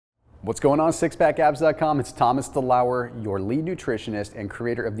What's going on, SixPackAbs.com? It's Thomas DeLauer, your lead nutritionist and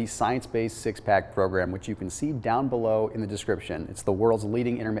creator of the science-based six-pack program, which you can see down below in the description. It's the world's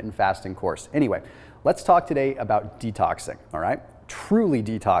leading intermittent fasting course. Anyway, let's talk today about detoxing, all right? Truly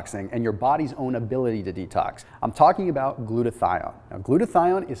detoxing and your body's own ability to detox. I'm talking about glutathione. Now,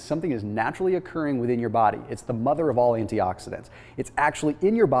 glutathione is something that is naturally occurring within your body. It's the mother of all antioxidants. It's actually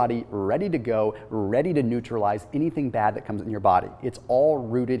in your body, ready to go, ready to neutralize anything bad that comes in your body. It's all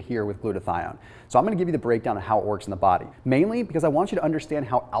rooted here with glutathione. So I'm going to give you the breakdown of how it works in the body, mainly because I want you to understand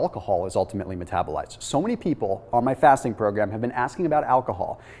how alcohol is ultimately metabolized. So many people on my fasting program have been asking about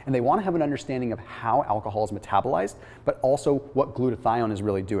alcohol, and they want to have an understanding of how alcohol is metabolized, but also what glutathione is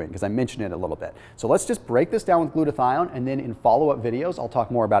really doing, because I mentioned it a little bit. So let's just break this down with glutathione, and then in follow-up videos, I'll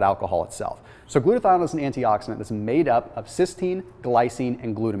talk more about alcohol itself. So glutathione is an antioxidant that's made up of cystine, glycine,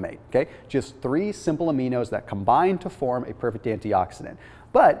 and glutamate, okay? Just three simple aminos that combine to form a perfect antioxidant.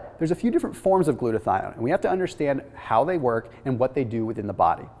 But there's a few different forms of glutathione, and we have to understand how they work and what they do within the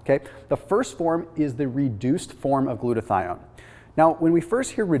body, okay? The first form is the reduced form of glutathione. Now, when we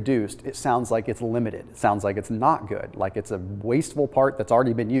first hear reduced, it sounds like it's limited. It sounds like it's not good, like it's a wasteful part that's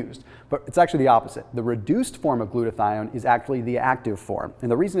already been used. But it's actually the opposite. The reduced form of glutathione is actually the active form.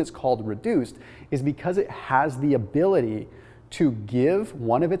 And the reason it's called reduced is because it has the ability to give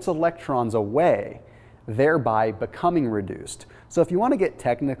one of its electrons away, thereby becoming reduced. So if you want to get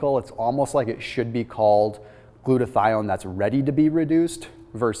technical, it's almost like it should be called glutathione that's ready to be reduced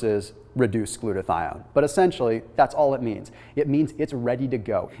versus reduced glutathione. But essentially, that's all it means. It means it's ready to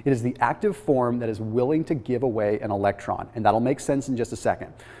go. It is the active form that is willing to give away an electron, and that'll make sense in just a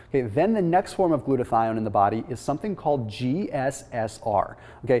second. Okay, then the next form of glutathione in the body is something called GSSR.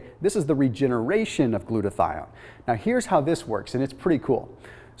 Okay, this is the regeneration of glutathione. Now here's how this works, and it's pretty cool.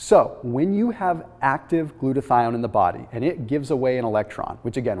 So when you have active glutathione in the body and it gives away an electron,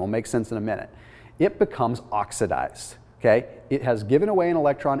 which again will make sense in a minute, it becomes oxidized. Okay? It has given away an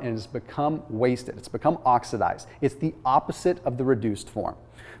electron and has become wasted. It's become oxidized. It's the opposite of the reduced form.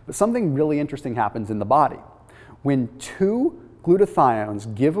 But something really interesting happens in the body. When two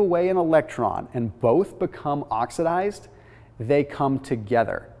glutathiones give away an electron and both become oxidized, they come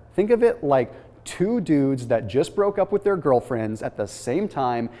together. Think of it like two dudes that just broke up with their girlfriends at the same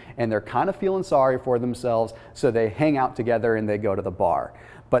time, and they're kind of feeling sorry for themselves, so they hang out together and they go to the bar.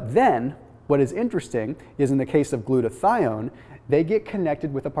 But then, what is interesting is in the case of glutathione, they get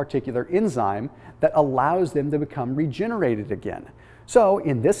connected with a particular enzyme that allows them to become regenerated again. So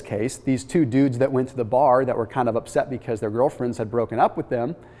in this case, these two dudes that went to the bar that were kind of upset because their girlfriends had broken up with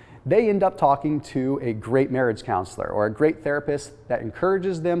them, they end up talking to a great marriage counselor or a great therapist that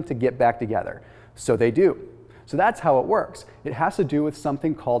encourages them to get back together. So they do. So that's how it works. It has to do with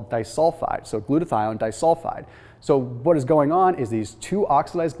something called disulfide, so glutathione disulfide. So what is going on is these two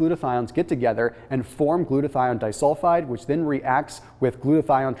oxidized glutathiones get together and form glutathione disulfide, which then reacts with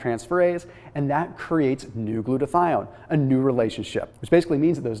glutathione transferase, and that creates new glutathione, a new relationship, which basically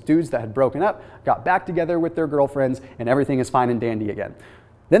means that those dudes that had broken up got back together with their girlfriends and everything is fine and dandy again.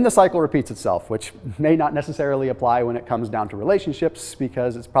 Then the cycle repeats itself, which may not necessarily apply when it comes down to relationships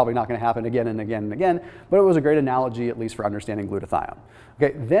because it's probably not going to happen again and again and again, but it was a great analogy at least for understanding glutathione.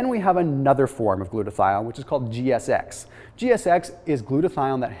 Okay, then we have another form of glutathione, which is called GSX. GSX is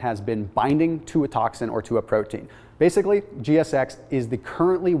glutathione that has been binding to a toxin or to a protein. Basically, GSX is the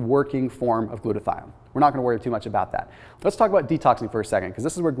currently working form of glutathione. We're not going to worry too much about that. Let's talk about detoxing for a second, because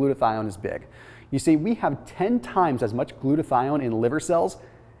this is where glutathione is big. You see, we have 10 times as much glutathione in liver cells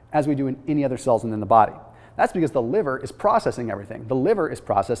as we do in any other cells within the body. That's because the liver is processing everything. The liver is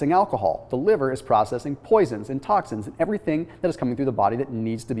processing alcohol. The liver is processing poisons and toxins and everything that is coming through the body that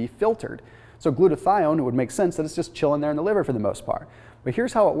needs to be filtered. So glutathione, it would make sense that it's just chilling there in the liver for the most part. But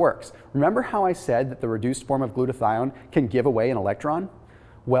here's how it works. Remember how I said that the reduced form of glutathione can give away an electron?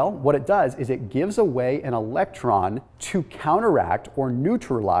 Well, what it does is it gives away an electron to counteract or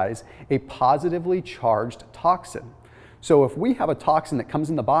neutralize a positively charged toxin. So if we have a toxin that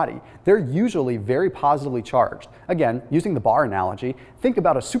comes in the body, they're usually very positively charged. Again, using the bar analogy, think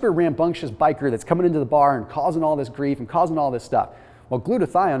about a super rambunctious biker that's coming into the bar and causing all this grief and causing all this stuff. Well,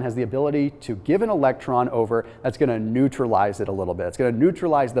 glutathione has the ability to give an electron over that's going to neutralize it a little bit. It's going to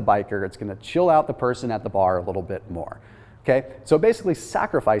neutralize the biker. It's going to chill out the person at the bar a little bit more. Okay? So it basically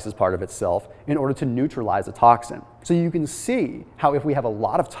sacrifices part of itself in order to neutralize a toxin. So you can see how if we have a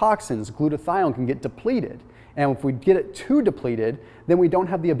lot of toxins, glutathione can get depleted. And if we get it too depleted, then we don't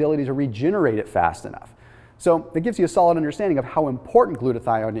have the ability to regenerate it fast enough. So it gives you a solid understanding of how important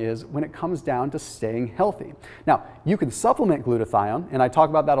glutathione is when it comes down to staying healthy. Now, you can supplement glutathione, and I talk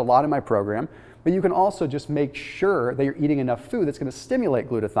about that a lot in my program, but you can also just make sure that you're eating enough food that's going to stimulate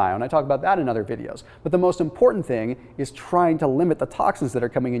glutathione. I talk about that in other videos. But the most important thing is trying to limit the toxins that are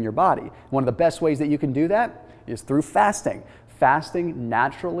coming in your body. One of the best ways that you can do that is through fasting. Fasting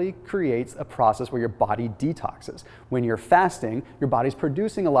naturally creates a process where your body detoxes. When you're fasting, your body's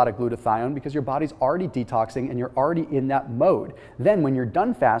producing a lot of glutathione because your body's already detoxing and you're already in that mode. Then when you're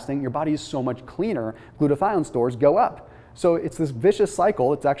done fasting, your body is so much cleaner, glutathione stores go up. So it's this vicious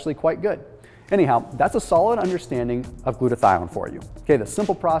cycle. It's actually quite good. Anyhow, that's a solid understanding of glutathione for you. Okay, the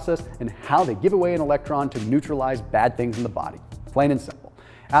simple process and how they give away an electron to neutralize bad things in the body. Plain and simple.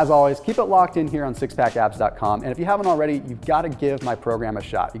 As always, keep it locked in here on SixPackAbs.com. And if you haven't already, you've got to give my program a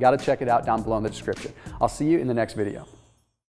shot. You got to check it out down below in the description. I'll see you in the next video.